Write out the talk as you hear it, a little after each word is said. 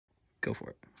Go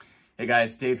for it. Hey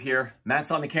guys, Dave here.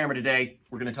 Matt's on the camera today.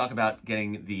 We're going to talk about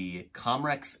getting the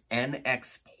Comrex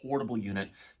NX portable unit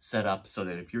set up so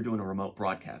that if you're doing a remote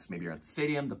broadcast, maybe you're at the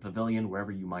stadium, the pavilion,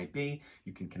 wherever you might be,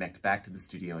 you can connect back to the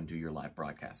studio and do your live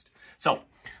broadcast. So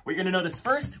what you're going to notice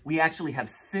first, we actually have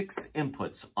 6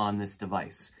 inputs on this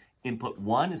device. Input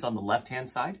 1 is on the left-hand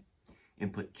side.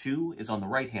 Input 2 is on the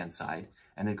right-hand side.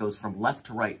 And it goes from left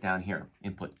to right down here.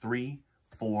 Input 3,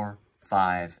 4,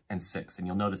 5, and 6. And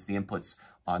you'll notice the inputs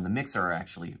on the mixer are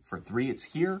actually, for 3, it's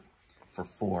here. For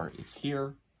 4, it's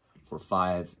here. For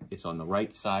 5, it's on the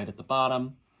right side at the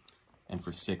bottom. And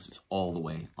for 6, it's all the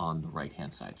way on the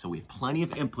right-hand side. So we have plenty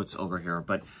of inputs over here,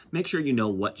 but make sure you know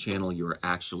what channel you're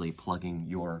actually plugging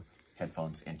your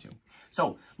headphones into.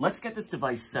 So let's get this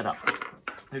device set up.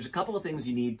 There's a couple of things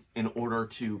you need in order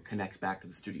to connect back to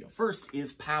the studio. First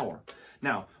is power.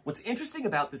 Now, what's interesting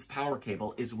about this power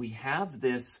cable is we have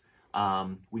this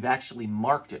we've actually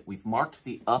marked it. We've marked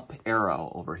the up arrow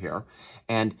over here,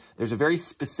 and there's a very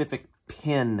specific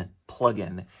pin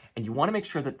plug-in, and you want to make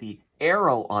sure that the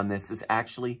arrow on this is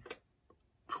actually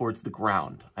towards the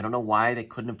ground. I don't know why they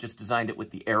couldn't have just designed it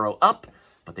with the arrow up,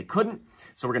 but they couldn't.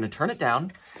 So we're going to turn it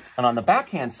down, and on the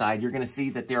backhand side, you're going to see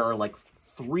that there are like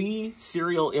 3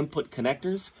 serial input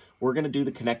connectors. We're going to do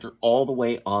the connector all the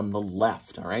way on the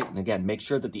left, all right? And again, make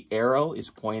sure that the arrow is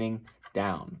pointing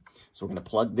down. So we're going to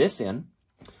plug this in.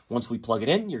 Once we plug it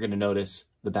in, you're going to notice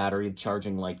the battery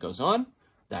charging light goes on.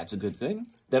 That's a good thing.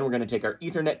 Then we're going to take our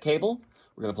Ethernet cable.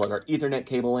 We're going to plug our Ethernet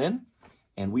cable in,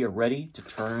 and we are ready to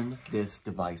turn this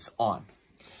device on.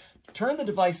 To turn the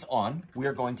device on, we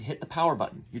are going to hit the power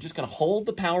button. You're just going to hold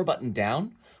the power button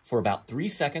down for about 3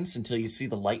 seconds until you see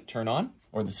the light turn on,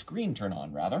 or the screen turn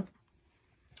on, rather.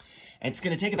 And it's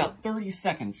going to take about 30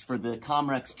 seconds for the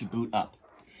Comrex to boot up.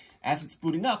 As it's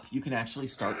booting up, you can actually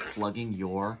start plugging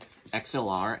your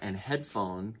XLR and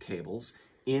headphone cables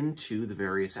into the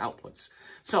various outputs.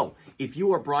 So if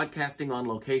you are broadcasting on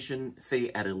location, say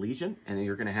at Allegiant, and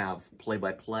you're going to have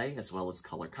play-by-play as well as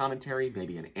color commentary,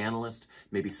 maybe an analyst,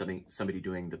 maybe somebody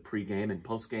doing the pregame and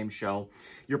postgame show,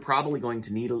 you're probably going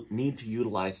to need to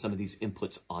utilize some of these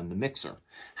inputs on the mixer.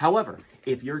 However,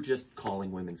 if you're just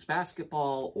calling women's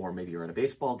basketball, or maybe you're at a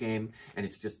baseball game and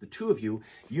it's just the 2 of you,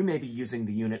 you may be using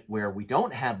the unit where we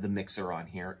don't have the mixer on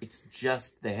here, it's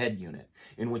just the head unit,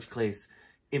 in which case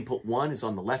Input 1 is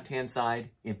on the left-hand side,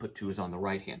 Input 2 is on the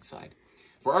right-hand side.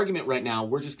 For argument right now,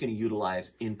 we're just going to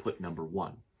utilize input number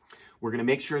 1. We're going to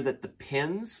make sure that the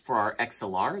pins for our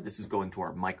XLR, this is going to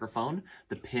our microphone,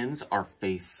 the pins are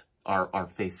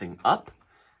facing up.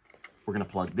 We're going to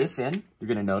plug this in. You're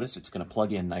going to notice it's going to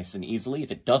plug in nice and easily.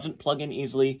 If it doesn't plug in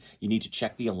easily, you need to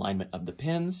check the alignment of the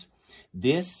pins.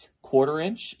 This 1/4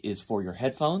 inch is for your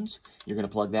headphones. You're going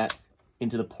to plug that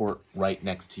into the port right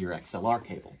next to your XLR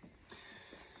cable.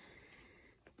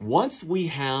 Once we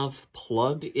have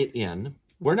plugged it in,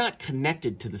 we're not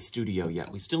connected to the studio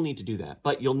yet. We still need to do that.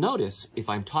 But you'll notice if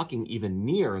I'm talking even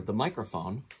near the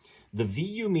microphone, the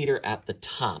VU meter at the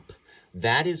top,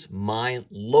 that is my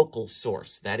local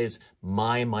source. That is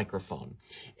my microphone.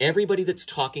 Everybody that's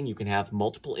talking, you can have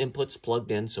multiple inputs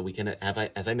plugged in. So we can have,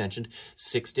 as I mentioned,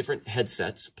 6 different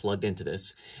headsets plugged into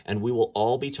this, and we will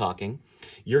all be talking.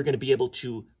 You're going to be able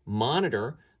to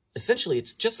monitor. Essentially,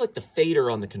 it's just like the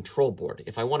fader on the control board.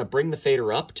 If I want to bring the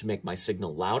fader up to make my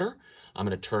signal louder, I'm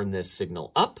going to turn this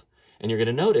signal up. And you're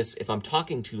going to notice if I'm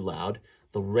talking too loud,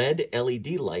 the red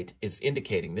LED light is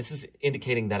indicating. This is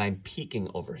indicating that I'm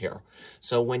peaking over here.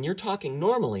 So when you're talking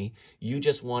normally, you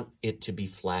just want it to be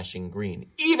flashing green.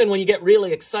 Even when you get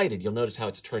really excited, you'll notice how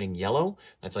it's turning yellow.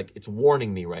 That's like it's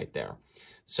warning me right there.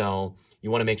 So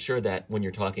you want to make sure that when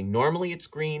you're talking normally it's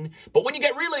green, but when you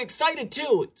get really excited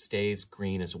too, it stays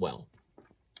green as well.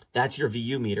 That's your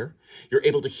VU meter. You're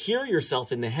able to hear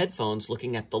yourself in the headphones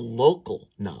looking at the local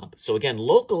knob. So again,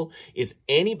 local is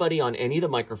anybody on any of the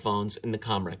microphones in the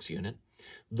Comrex unit.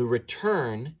 The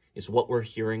return is what we're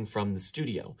hearing from the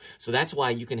studio. So that's why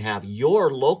you can have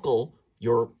your local,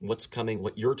 what's coming,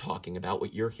 what you're talking about,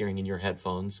 what you're hearing in your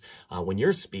headphones when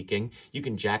you're speaking. You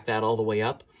can jack that all the way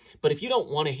up. But if you don't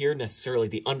want to hear necessarily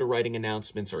the underwriting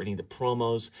announcements or any of the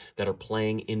promos that are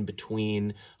playing in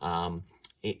between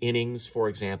innings, for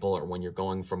example, or when you're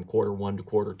going from 1/4 to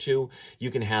 1/4, you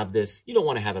can have this. You don't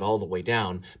want to have it all the way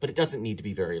down, but it doesn't need to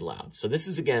be very loud. So this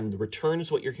is, again, the return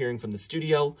is what you're hearing from the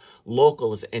studio.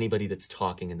 Local is anybody that's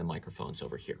talking in the microphones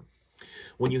over here.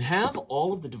 When you have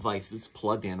all of the devices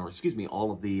plugged in, or excuse me,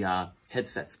 all of the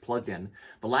headsets plugged in,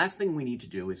 the last thing we need to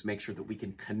do is make sure that we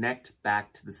can connect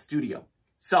back to the studio.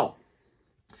 So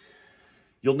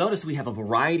you'll notice we have a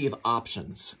variety of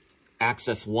options.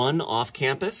 access 1 off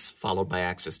campus, followed by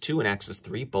access 2 and access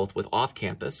 3, both with off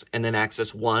campus, and then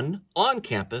access 1 on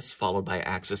campus, followed by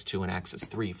access 2 and access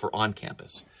 3 for on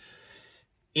campus.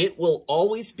 It will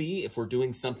always be, if we're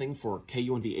doing something for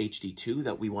KUNV HD2,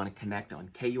 that we want to connect on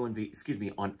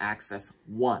on access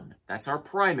 1. That's our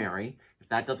primary. If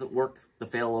that doesn't work, the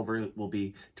failover will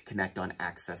be to connect on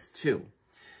access 2.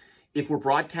 If we're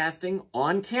broadcasting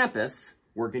on campus,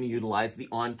 we're going to utilize the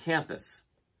on campus.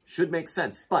 Should make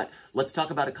sense, but let's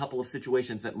talk about a couple of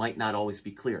situations that might not always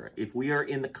be clear. If we are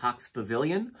in the Cox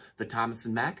Pavilion, the Thomas &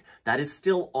 Mack, that is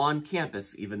still on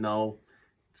campus, even though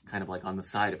it's kind of like on the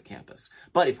side of campus.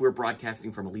 But if we're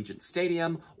broadcasting from Allegiant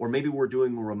Stadium, or maybe we're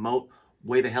doing a remote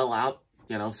way the hell out,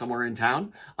 you know, somewhere in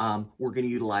town, we're going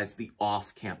to utilize the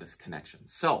off-campus connection.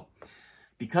 So,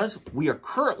 because we are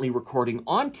currently recording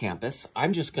on campus,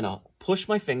 I'm just going to push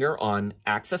my finger on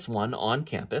access 1 on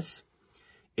campus.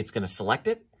 It's going to select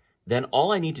it. Then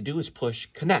all I need to do is push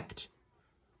connect.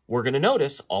 We're going to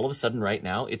notice all of a sudden right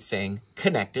now it's saying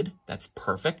connected. That's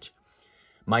perfect.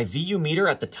 My VU meter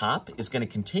at the top is going to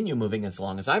continue moving as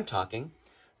long as I'm talking.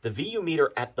 The VU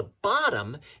meter at the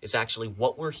bottom is actually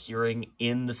what we're hearing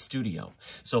in the studio.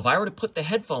 So if I were to put the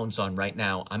headphones on right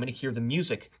now, I'm going to hear the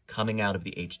music coming out of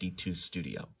the HD2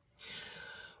 studio.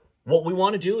 What we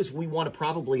want to do is we want to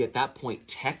probably at that point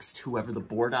text whoever the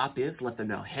board op is, let them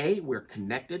know, hey, we're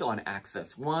connected on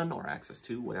access 1 or access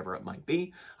 2, whatever it might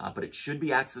be, but it should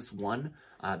be access 1.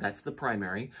 That's the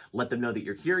primary. Let them know that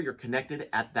you're here, you're connected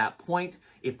at that point.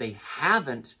 If they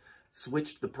haven't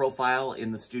switched the profile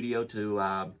in the studio to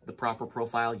the proper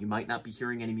profile, you might not be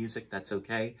hearing any music, that's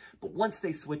okay. But once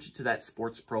they switch it to that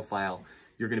sports profile,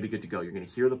 you're going to be good to go. You're going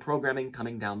to hear the programming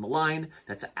coming down the line.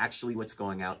 That's actually what's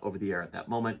going out over the air at that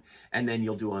moment. And then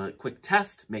you'll do a quick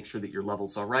test, make sure that your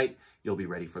level's all right. You'll be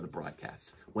ready for the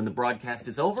broadcast. When the broadcast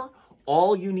is over,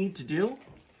 all you need to do,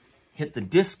 hit the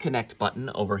disconnect button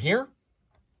over here.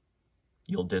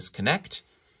 You'll disconnect,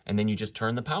 and then you just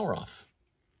turn the power off.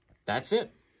 That's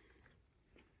it.